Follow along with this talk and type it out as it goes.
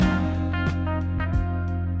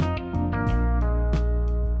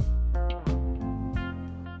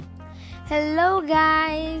Hello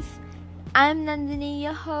guys, I'm Nandini,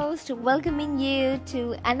 your host, welcoming you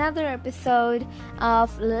to another episode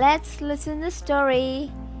of Let's Listen the Story.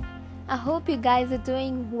 I hope you guys are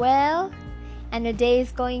doing well and your day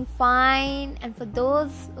is going fine, and for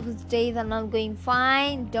those whose days are not going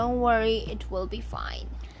fine, don't worry, it will be fine.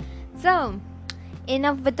 So,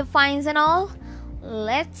 enough with the fines and all,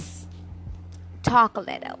 let's talk a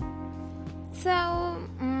little. So,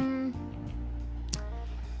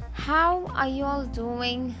 how are you all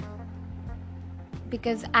doing?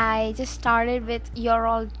 Because I just started with you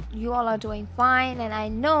all are doing fine, and I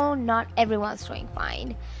know not everyone's doing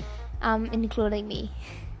fine, including me.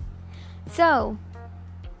 So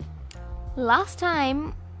last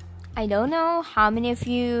time, I don't know how many of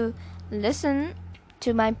you listen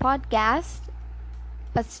to my podcast,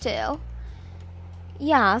 but still,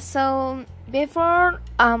 yeah. So before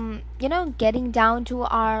getting down to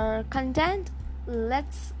our content,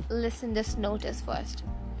 let's listen this notice first.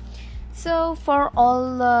 So for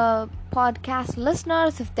all the podcast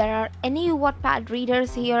listeners, if there are any Wattpad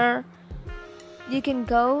readers here, you can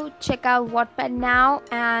go check out Wattpad now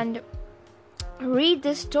and read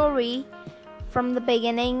this story from the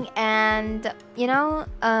beginning. And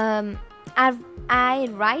I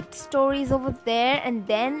write stories over there, and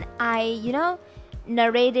then I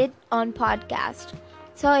narrate it on podcast.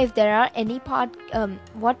 So if there are any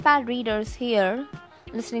Wattpad readers here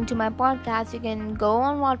listening to my podcast, you can go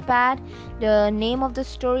on Wattpad. The name of the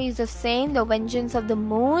story is the same, The Vengeance of the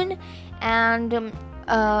Moon. And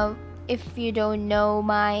if you don't know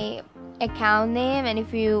my account name, and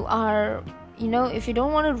if you are if you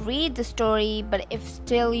don't want to read the story, but if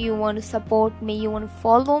still you want to support me, you want to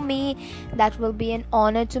follow me, that will be an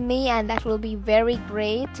honor to me, and that will be very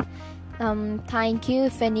great. Thank you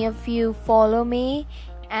if any of you follow me.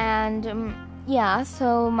 And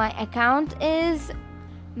so my account is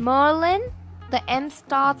Merlin. The M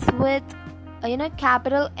starts with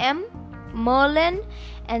capital M, Merlin,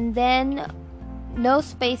 and then no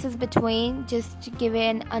spaces between, just to give it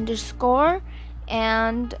an underscore,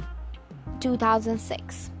 and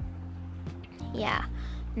 2006. Yeah,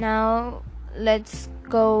 now let's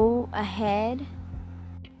go ahead.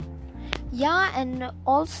 Yeah, and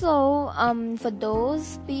also for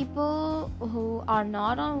those people who are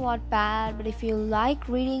not on Wattpad, but if you like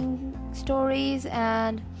reading stories,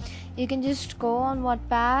 and you can just go on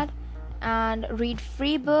Wattpad and read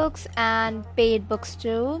free books and paid books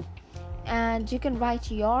too, and you can write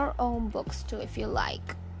your own books too if you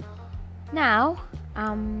like. Now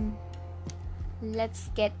let's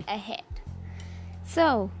get ahead.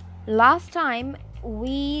 So last time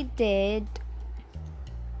we did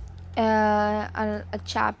a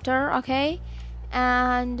chapter, okay,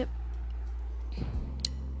 and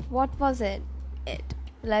what was it?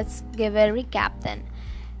 Let's give a recap then.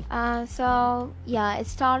 It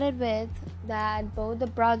started with that both the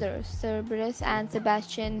brothers, Cerberus and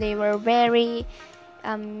Sebastian, they were very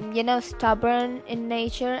stubborn in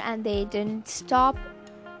nature, and they didn't stop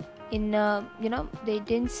they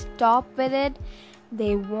didn't stop with it.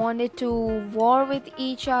 They wanted to war with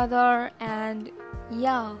each other, and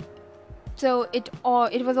so it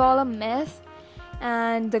was all a mess.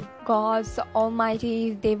 And the gods, the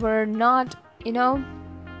almighty, they were not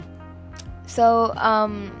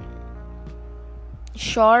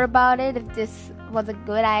sure about it, if this was a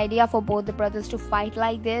good idea for both the brothers to fight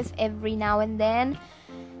like this every now and then.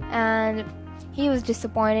 And he was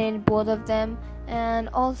disappointed in both of them. And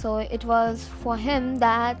also it was for him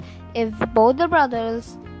that if both the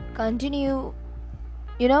brothers continue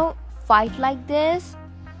fight like this,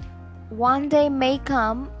 one day may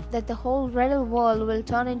come that the whole riddle world will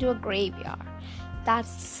turn into a graveyard.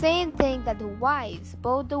 That's the same thing that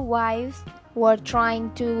both the wives were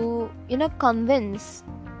trying to convince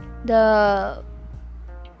their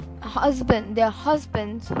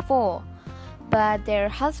husbands for. But their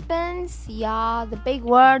husbands, the big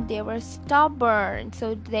word, they were stubborn,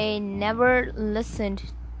 so they never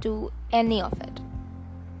listened to any of it.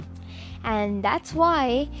 And that's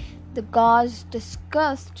why the gods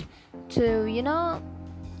discussed to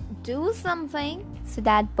do something so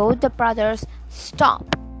that both the brothers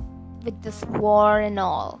stop with this war and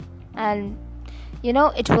all. And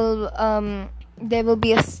it will there will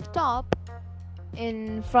be a stop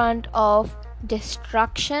in front of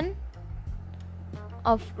destruction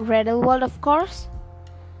of Riddle World, of course.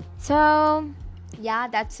 So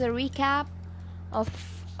that's a recap of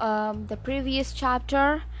the previous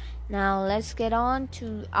chapter. Now let's get on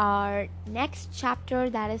to our next chapter,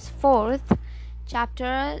 that is 4th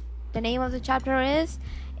chapter. The name of the chapter is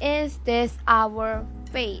This Our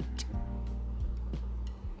Fate?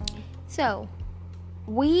 So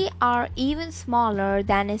we are even smaller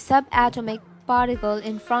than a subatomic particle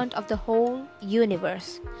in front of the whole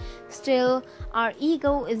universe. Still, our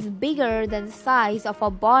ego is bigger than the size of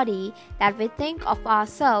our body, that we think of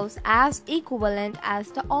ourselves as equivalent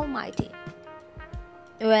as the Almighty.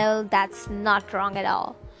 Well, that's not wrong at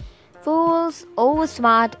all. Fools,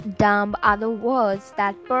 oversmart, dumb are the words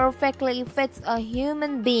that perfectly fits a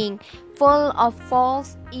human being full of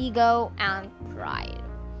false ego and pride.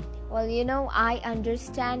 Well, I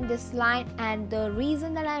understand this line, and the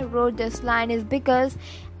reason that I wrote this line is because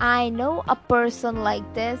I know a person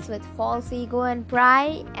like this with false ego and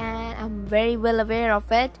pride, and I'm very well aware of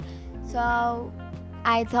it. So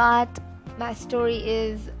I thought my story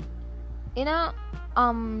is,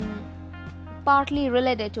 partly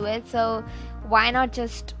related to it. So why not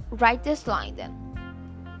just write this line then?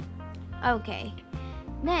 Okay.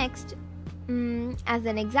 Next, as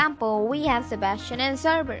an example, we have Sebastian and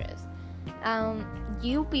Cerberus.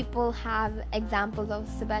 You people have examples of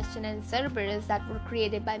Sebastian and Cerberus that were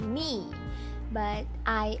created by me, but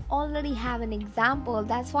I already have an example.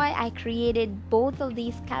 That's why I created both of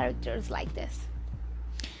these characters like this.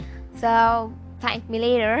 So thank me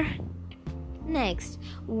later. Next,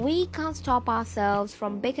 we can't stop ourselves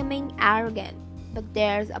from becoming arrogant, but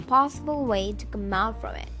there's a possible way to come out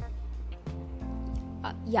from it.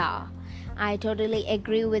 Yeah, I totally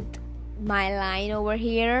agree with my line over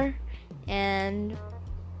here, and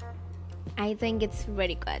I think it's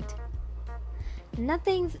very good.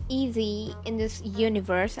 Nothing's easy in this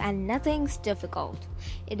universe, and nothing's difficult.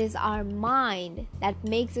 It is our mind that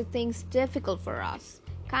makes the things difficult for us.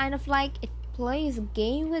 Kind of like it plays a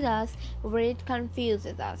game with us where it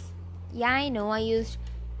confuses us. Yeah, I know I used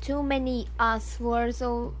too many us words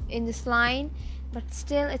in this line, but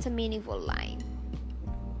still it's a meaningful line.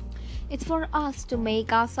 It's for us to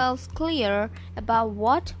make ourselves clear about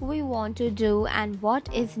what we want to do and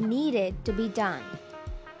what is needed to be done.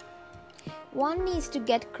 One needs to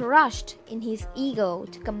get crushed in his ego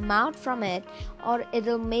to come out from it, or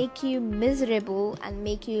it'll make you miserable and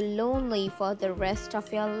make you lonely for the rest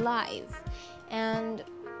of your life. And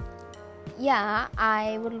yeah,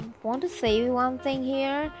 I would want to say one thing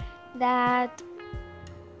here, that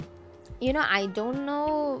I don't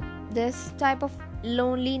know this type of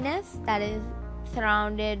loneliness that is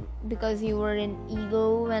surrounded because you were in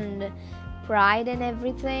ego and pride and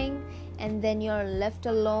everything, and then you're left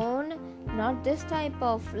alone. Not this type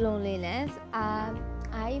of loneliness.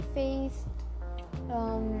 I faced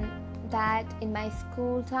that in my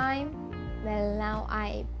school time. Well, now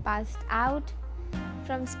I passed out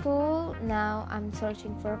from school. Now I'm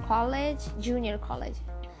searching for college, junior college.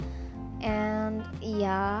 And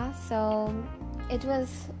yeah, so it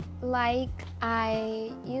was like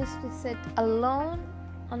I used to sit alone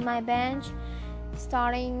on my bench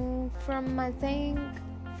starting from, I think,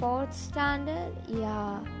 4th standard.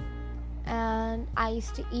 Yeah. And I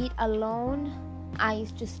used to eat alone. I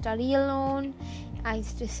used to study alone. I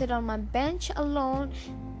used to sit on my bench alone.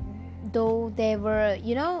 Though there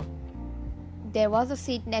was a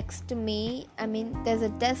seat next to me. I mean, there's a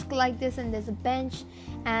desk like this and there's a bench,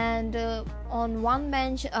 and on one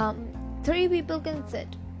bench 3 people can sit.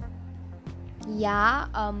 Yeah,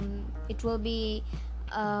 it will be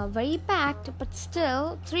very packed, but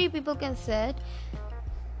still 3 people can sit.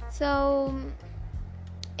 So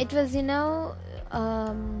it was not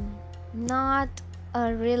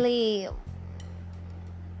a really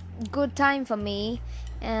good time for me,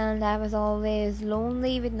 and I was always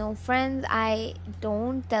lonely with no friends. I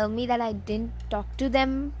don't tell me that I didn't talk to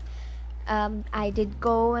them. I did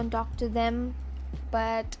go and talk to them,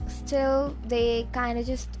 but still they kind of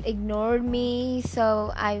just ignored me.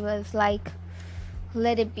 So I was like,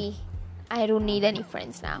 let it be, I don't need any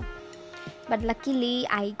friends now. But luckily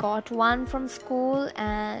I got one from school,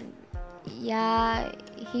 and yeah,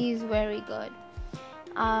 he's very good.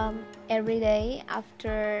 Every day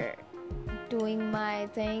after doing my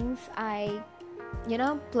things, I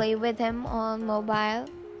play with him on mobile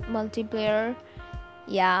multiplayer.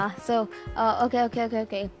 Yeah, so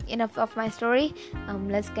okay, enough of my story.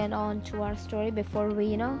 Let's get on to our story before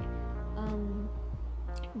we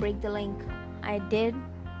break the link. I did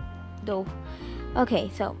though.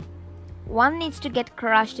 Okay, so one needs to get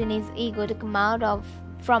crushed in his ego to come out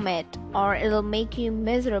from it, or it'll make you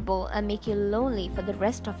miserable and make you lonely for the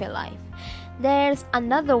rest of your life. There's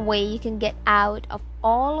another way you can get out of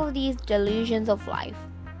all of these delusions of life.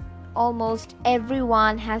 Almost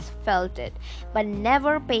everyone has felt it, but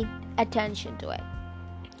never paid attention to it.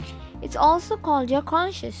 It's also called your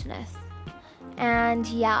consciousness. And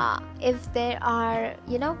yeah, if there are,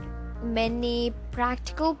 many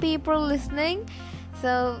practical people listening,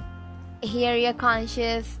 so here your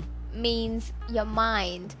conscious means your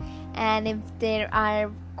mind, and if there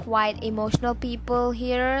are quite emotional people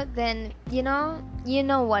here, then you know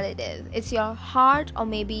what it is. It's your heart, or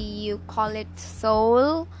maybe you call it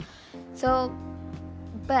soul. So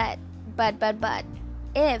but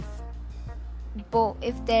if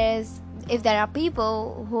if there are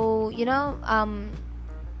people who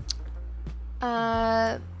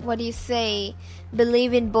what do you say,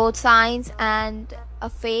 believe in both science and a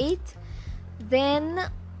faith, then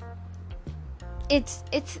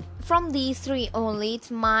it's from these three only.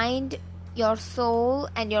 It's mind, your soul,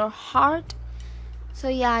 and your heart. So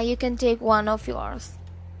yeah, you can take one of yours.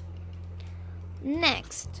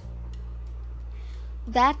 Next,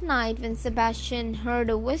 that night when Sebastian heard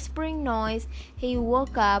a whispering noise, he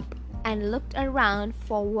woke up and looked around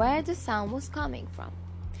for where the sound was coming from.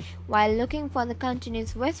 While looking for the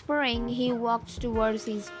continuous whispering, he walked towards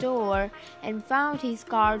his door and found his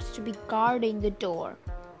guards to be guarding the door.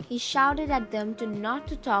 He shouted at them not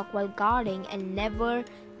to talk while guarding and never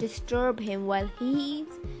disturb him while he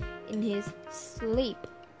is in his sleep.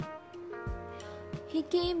 He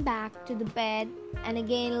came back to the bed and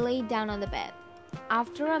again lay down on the bed.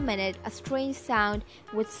 After a minute, a strange sound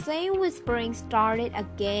with same whispering started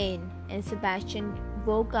again, and Sebastian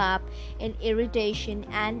woke up in irritation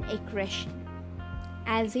and aggression.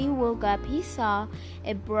 As he woke up, he saw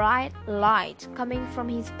a bright light coming from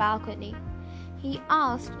his balcony. He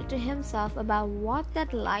asked to himself about what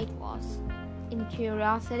that light was. In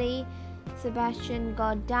curiosity, Sebastian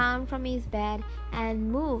got down from his bed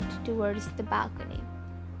and moved towards the balcony.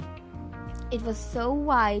 It was so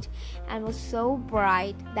wide and was so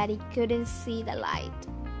bright that he couldn't see the light.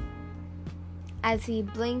 As he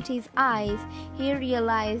blinked his eyes, he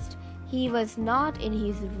realized he was not in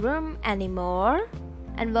his room anymore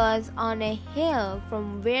and was on a hill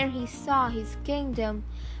from where he saw his kingdom,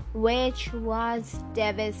 which was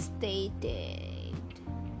devastated.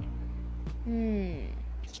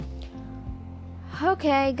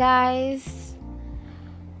 Okay, guys.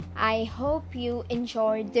 I hope you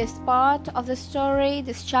enjoyed this part of the story,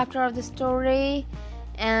 this chapter of the story,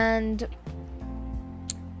 and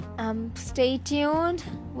stay tuned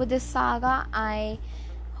with this saga. I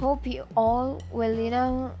hope you all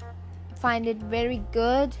will, find it very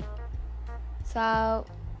good. So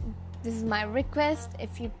this is my request.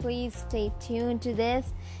 If you please stay tuned to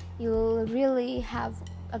this, you'll really have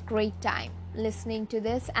a great time listening to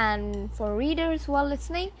this. And for readers who are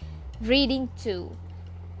listening, reading too.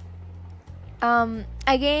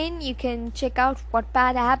 Again, you can check out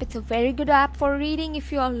Wattpad app. It's a very good app for reading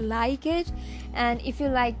if you all like it. And if you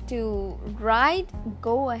like to write,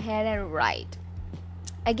 go ahead and write.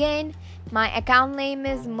 Again, my account name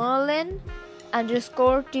is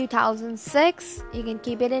Merlin_2006. You can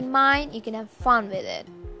keep it in mind. You can have fun with it.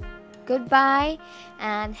 Goodbye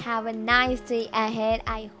and have a nice day ahead.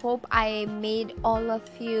 I hope I made all of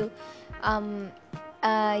you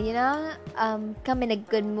come in a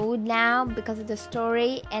good mood now because of the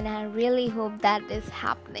story, and I really hope that is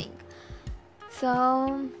happening.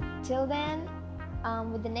 So till then,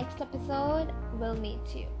 with the next episode, we'll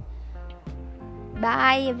meet you.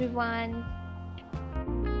 Bye everyone.